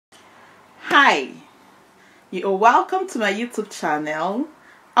Hi, you are welcome to my YouTube channel,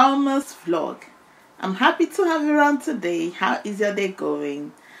 Alma's Vlog. I'm happy to have you around today. How is your day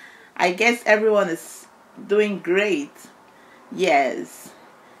going? I guess everyone is doing great. Yes,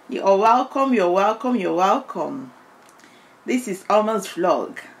 you are welcome, you're welcome, you're welcome. This is Alma's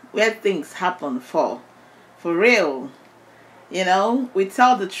Vlog, where things happen for real. You know, we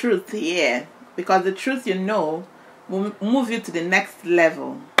tell the truth here because the truth, you know, will move you to the next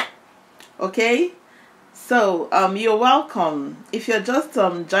level. Okay, so you're welcome. If you're just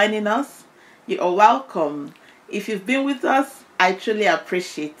joining us, you are welcome. If you've been with us, I truly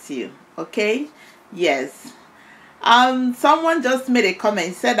appreciate you. Okay, yes. Someone just made a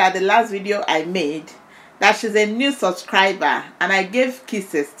comment, said that the last video I made that she's a new subscriber and I gave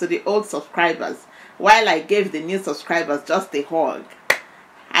kisses to the old subscribers while I gave the new subscribers just a hug.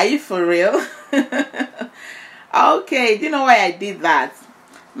 Are you for real? Okay, do you know why I did that?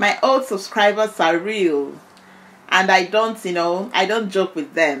 My old subscribers are real, and I don't joke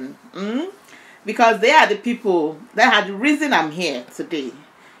with them, because they are the people that had the reason I'm here today.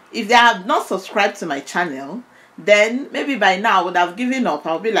 If they have not subscribed to my channel, then maybe by now I would have given up.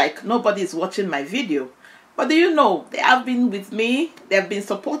 I'll be like, nobody is watching my video. But do you know, they have been with me, they've been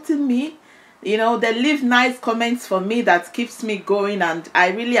supporting me, you know, they leave nice comments for me that keeps me going, and I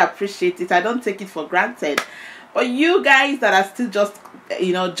really appreciate it. I don't take it for granted. But you guys that are still just,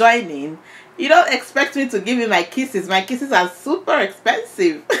 you know, joining, you don't expect me to give you my kisses. My kisses are super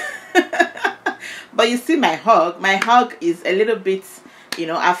expensive. But you see my hug is a little bit, you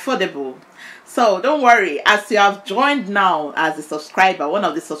know, affordable. So don't worry, as you have joined now as a subscriber, one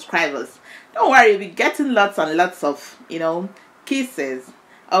of the subscribers, don't worry, you'll be getting lots and lots of, you know, kisses.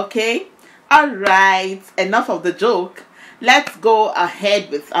 Okay, all right, enough of the joke. Let's go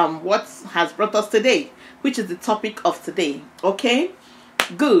ahead with what has brought us today, which is the topic of today. Okay,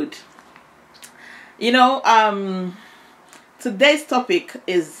 good. You know, today's topic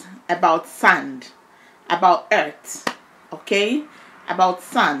is about sand, about earth. Okay, about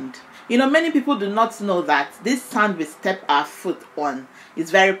sand. You know, many people do not know that this sand we step our foot on is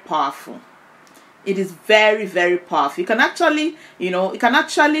very powerful. It is very, very powerful. You can actually, you know,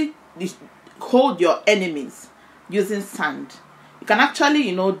 hold your enemies using sand. You can actually,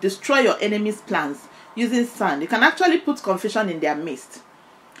 you know, destroy your enemies' plans using sand. You can actually put confusion in their midst.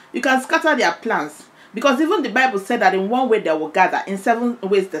 You can scatter their plans, because even the Bible said that in one way they will gather, in 7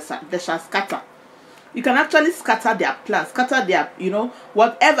 ways they shall scatter. You can actually scatter their plans, scatter their, you know,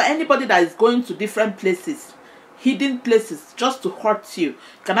 whatever, anybody that is going to different places, hidden places, just to hurt you. You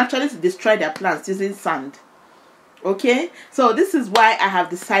can actually destroy their plans using sand. Okay, so this is why I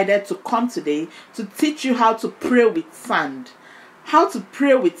have decided to come today to teach you how to pray with sand. How to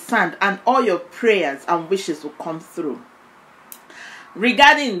pray with sand, and all your prayers and wishes will come through.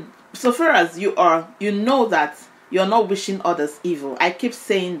 Regarding, so far as you know that you're not wishing others evil. I keep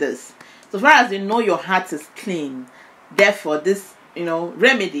saying this. So far as you know your heart is clean, therefore this, you know,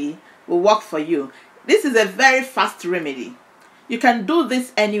 remedy will work for you. This is a very fast remedy. You can do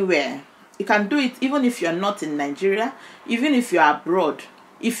this anywhere. You can do it even if you're not in Nigeria, even if you're abroad.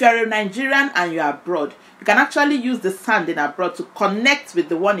 If you're a Nigerian and you're abroad, you can actually use the sand in abroad to connect with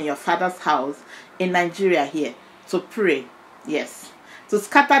the one in your father's house in Nigeria here to pray. Yes. To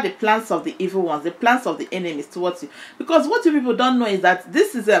scatter the plans of the evil ones, the plans of the enemies towards you. Because what you people don't know is that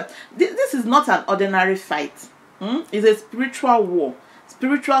this is not an ordinary fight. It's a spiritual war.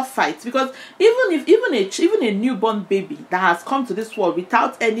 Spiritual fight. Because even a newborn baby that has come to this world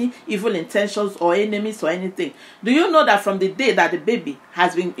without any evil intentions or enemies or anything, do you know that from the day that the baby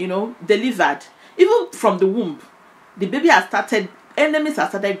has been, you know, delivered, even from the womb, the baby has started, enemies have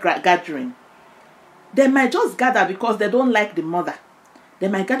started gathering. They might just gather because they don't like the mother. They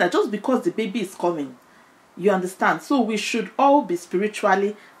might gather just because the baby is coming. You understand? So we should all be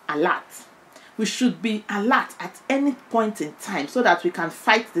spiritually alert. We should be alert at any point in time so that we can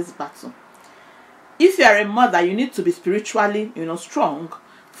fight this battle. If you are a mother, you need to be spiritually, you know, strong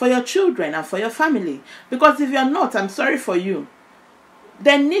for your children and for your family. Because if you are not, I'm sorry for you.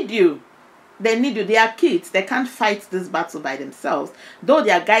 They need you. They need you. They are kids. They can't fight this battle by themselves. Though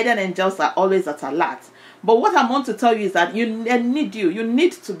their guardian angels are always at alert. But what I want to tell you is that they need you. You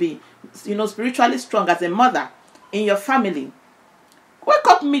need to be, you know, spiritually strong as a mother in your family. Wake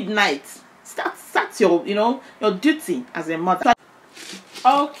up midnight. Start your, you know, your duty as a mother.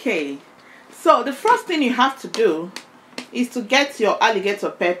 Okay. So the first thing you have to do is to get your alligator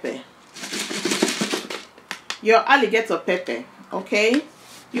pepper. Your alligator pepper. Okay.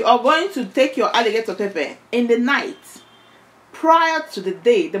 You are going to take your alligator pepper in the night. Prior to the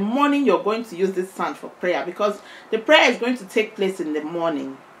day, the morning, you're going to use this sand for prayer, because the prayer is going to take place in the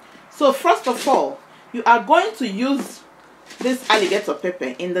morning. So first of all, you are going to use this alligator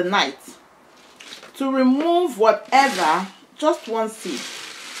pepper in the night to remove whatever, just one seed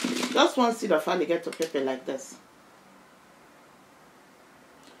of alligator pepper like this.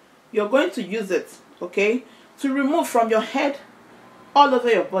 You're going to use it, okay, to remove from your head all over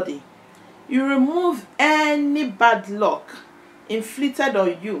your body. You remove any bad luck inflicted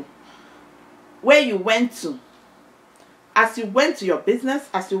on you where you went to, as you went to your business,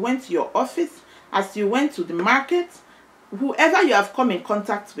 as you went to your office, as you went to the market, whoever you have come in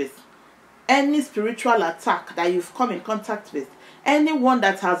contact with, any spiritual attack that you've come in contact with, anyone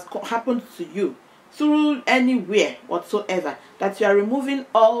that has happened to you through anywhere whatsoever, that you are removing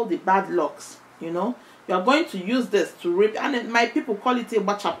all the bad lucks, you know. You are going to use this to rip, and my people call it a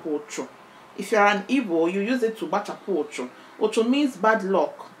bachapu ocho. If you are an Igbo, you use it to bachapu ocho. Ocho means bad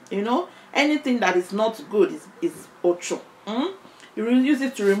luck, you know. Anything that is not good is ocho. You will use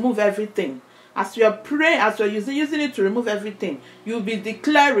it to remove everything. As you are praying, as you are using it to remove everything, you'll be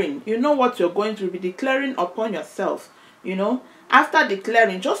declaring, you know what you're going to be declaring upon yourself, you know. After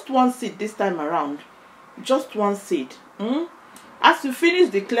declaring, just one seed this time around, just one seed. As you finish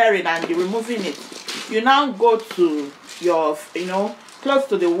declaring and you're removing it, you now go to your, you know, close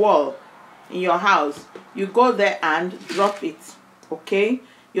to the wall in your house. You go there and drop it, okay?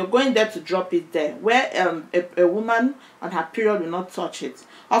 You're going there to drop it there, where a woman on her period will not touch it.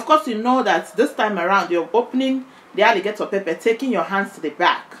 Of course, you know that this time around, you're opening the alligator pepper, taking your hands to the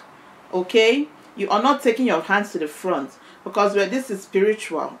back, okay? You are not taking your hands to the front, because this is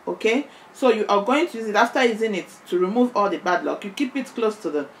spiritual, okay? So you are going to use it, after using it, to remove all the bad luck. You keep it close to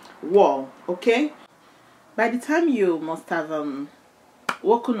the wall, okay? By the time you must have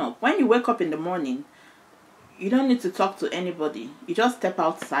woken up, when you wake up in the morning, you don't need to talk to anybody. You just step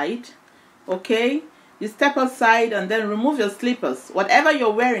outside, okay? You step outside and then remove your slippers. Whatever you're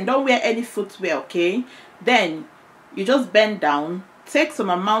wearing, don't wear any footwear, okay? Then you just bend down, take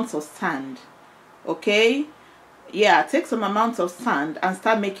some amounts of sand, okay? Yeah, take some amounts of sand and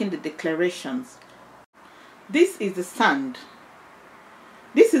start making the declarations. This is the sand.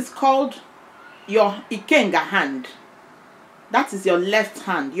 This is called your Ikenga hand. That is your left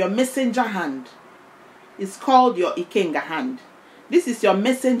hand, your messenger hand. It's called your Ikenga hand. This is your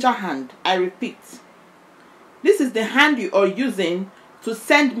messenger hand. I repeat. This is the hand you are using to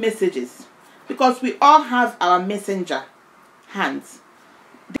send messages, because we all have our messenger hands.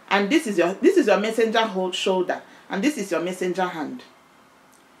 And this is your messenger shoulder, and this is your messenger hand.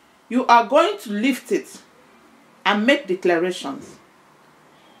 You are going to lift it and make declarations.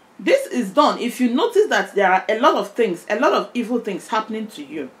 This is done if you notice that there are a lot of things, a lot of evil things happening to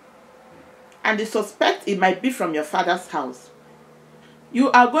you, and you suspect it might be from your father's house. You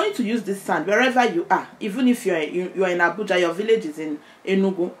are going to use this sand wherever you are. Even if you're in Abuja, your village is in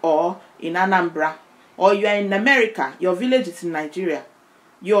Enugu or in Anambra, or you are in America, your village is in Nigeria,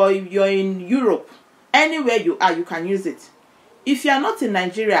 you're in Europe, anywhere you are, you can use it. If you are not in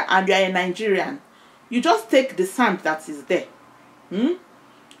Nigeria and you are a Nigerian, you just take the sand that is there.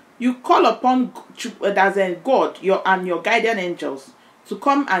 You call upon God and your guardian angels to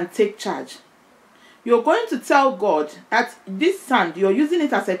come and take charge. You're going to tell God that this sand, you're using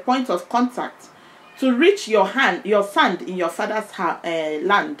it as a point of contact to reach your sand in your father's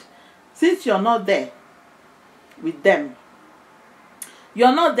land, since you're not there with them.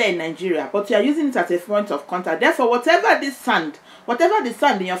 You're not there in Nigeria, but you are using it as a point of contact. Therefore, whatever the sand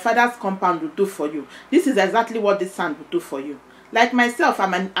in your father's compound will do for you, this is exactly what this sand will do for you. Like myself,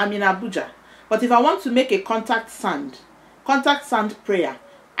 I'm in Abuja, but if I want to make a contact sand prayer,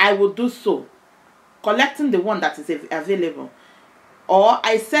 I will do so, collecting the one that is available, or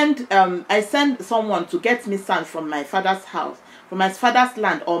I send someone to get me sand from my father's house, from my father's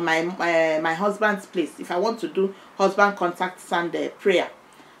land, or my husband's place. If I want to do husband contact sand prayer,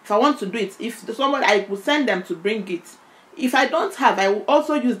 if I want to do it, if someone, I will send them to bring it. If I don't have, I will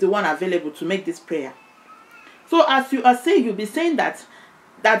also use the one available to make this prayer. So as you are saying, you'll be saying that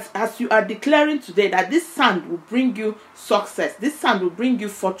as you are declaring today, that this sand will bring you success, this sand will bring you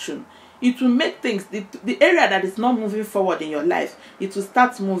fortune. It will make things, the area that is not moving forward in your life, it will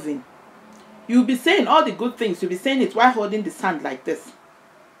start moving. You'll be saying all the good things, you'll be saying it while holding the sand like this.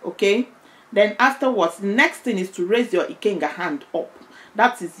 Okay? Then afterwards, the next thing is to raise your Ikenga hand up.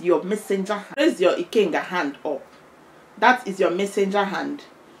 That is your messenger hand. Raise your Ikenga hand up. That is your messenger hand.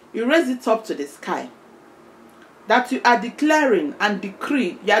 You raise it up to the sky. That you are declaring and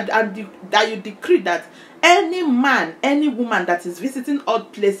decree, that you decree that any man, any woman that is visiting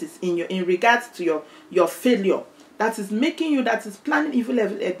odd places in regards to your failure, that is making you, that is planning evil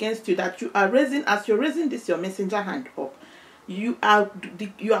against you, that you are raising, as you're raising this your messenger hand up, you are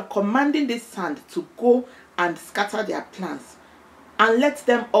commanding this sand to go and scatter their plans, and let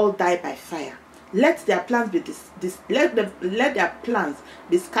them all die by fire. Let their plans be let their plans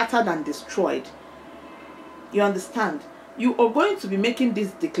be scattered and destroyed. You understand? You are going to be making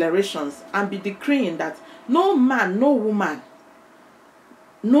these declarations and be decreeing that no man, no woman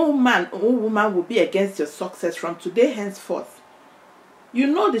or woman will be against your success from today henceforth. You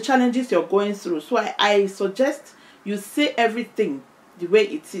know the challenges you're going through, so I suggest you say everything the way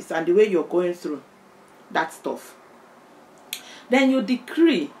it is and the way you're going through that stuff. Then you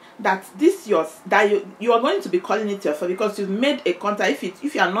decree that you are going to be calling it yourself, because you've made a contact.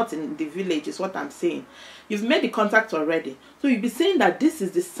 If you are not in the village, is what I'm saying. You've made the contact already, so you'll be saying that this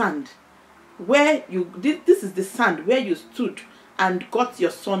is the sand where this is the sand where you stood and got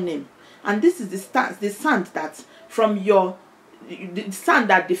your surname, and this is the sand that from your the sand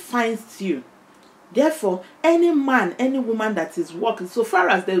that defines you. Therefore, any man, any woman that is walking, so far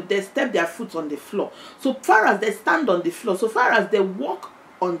as they step their foot on the floor, so far as they stand on the floor, so far as they walk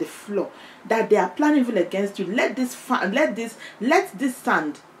on the floor, that they are planning evil against you, let this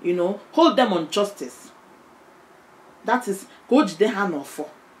sand, hold them on justice. That is Coach Dehano for.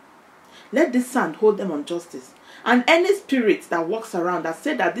 Let this sand hold them on justice. And any spirit that walks around that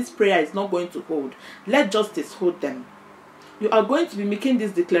say that this prayer is not going to hold, let justice hold them. You are going to be making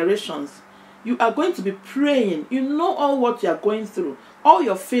these declarations. You are going to be praying. You know all what you are going through, all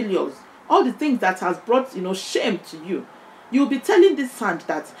your failures, all the things that has brought shame to you. You'll be telling this sand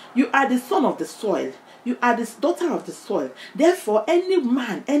that you are the son of the soil. You are the daughter of the soil. Therefore, any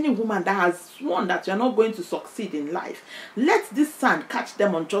man, any woman that has sworn that you are not going to succeed in life, let this sand catch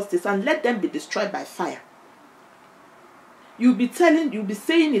them on justice and let them be destroyed by fire. You'll be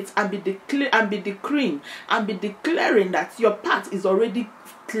saying it and be decreeing and be declaring that your path is already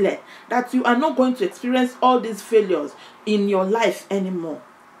clear, that you are not going to experience all these failures in your life anymore.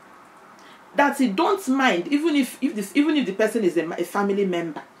 That you don't mind, even if the person is a family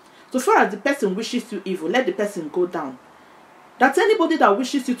member. So far as the person wishes you evil, let the person go down. That anybody that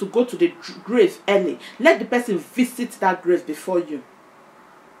wishes you to go to the grave early, let the person visit that grave before you.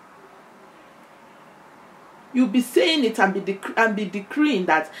 You'll be saying it and be decreeing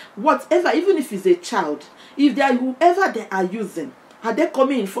that whatever, even if it's a child, if they are whoever they are using, are they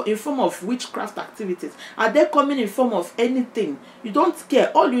coming in form of witchcraft activities? Are they coming in form of anything? You don't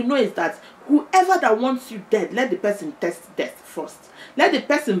care. All you know is that whoever that wants you dead, let the person test death first. Let the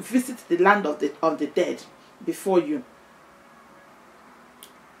person visit the land of the dead before you.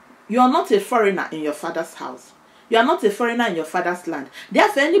 You are not a foreigner in your father's house. You are not a foreigner in your father's land.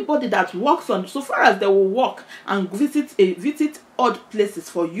 Therefore, anybody that walks on, so far as they will walk and visit odd places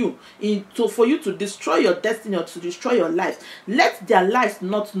for you, for you to destroy your destiny or to destroy your life, let their lives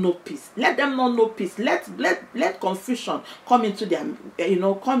not know peace. Let them not know peace. Let confusion come into their,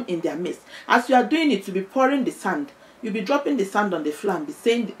 come in their midst. As you are doing it, you'll be pouring the sand. You'll be dropping the sand on the floor and be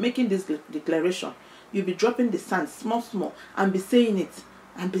saying, making this declaration. You'll be dropping the sand small, and be saying it,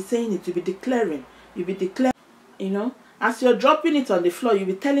 and be saying it. You'll be declaring. You'll be declaring. As you're dropping it on the floor, you'll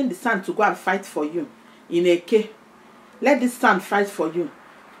be telling the sand to go and fight for you. In Eke, let this sand fight for you.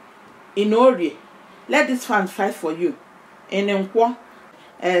 In Ori, let this sand fight for you. In Nkwo,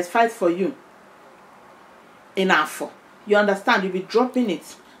 fight for you. In Afo. You understand? You'll be dropping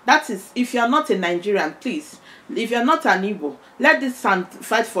it. That is, if you're not a Nigerian, please. If you're not an Igbo, let this sand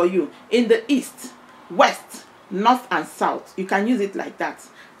fight for you. In the east, west, north and south. You can use it like that.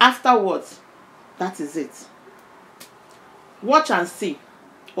 Afterwards, that is it. Watch and see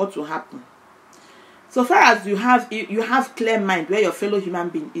what will happen. So far as you have clear mind where your fellow human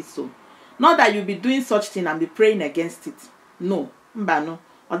being is, so not that you'll be doing such thing and be praying against it. No, mbano,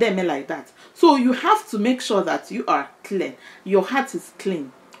 or they may like that. So you have to make sure that you are clear. Your heart is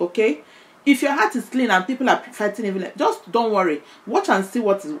clean. Okay? If your heart is clean and people are fighting evil, just don't worry. Watch and see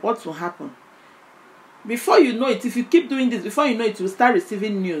what will happen. Before you know it, if you keep doing this, before you know it, you will start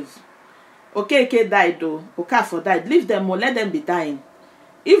receiving news. Okay, died though. Okafor died. Leave them or let them be dying.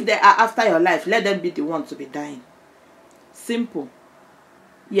 If they are after your life, let them be the one to be dying. Simple.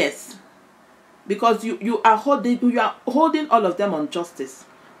 Yes. Because you are holding all of them on justice.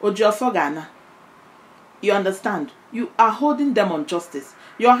 Ojiofogana. You understand? You are holding them on justice.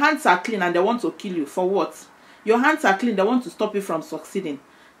 Your hands are clean and they want to kill you. For what? Your hands are clean, they want to stop you from succeeding.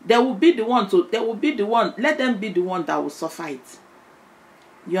 They will be the one, let them be the one that will suffer it.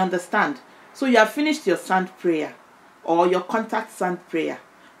 You understand? So you have finished your sand prayer or your contact sand prayer.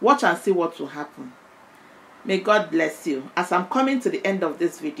 Watch and see what will happen. May God bless you. As I'm coming to the end of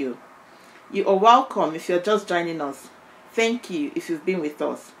this video, you are welcome if you're just joining us. Thank you if you've been with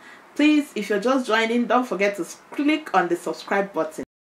us. Please, if you're just joining, don't forget to click on the subscribe button.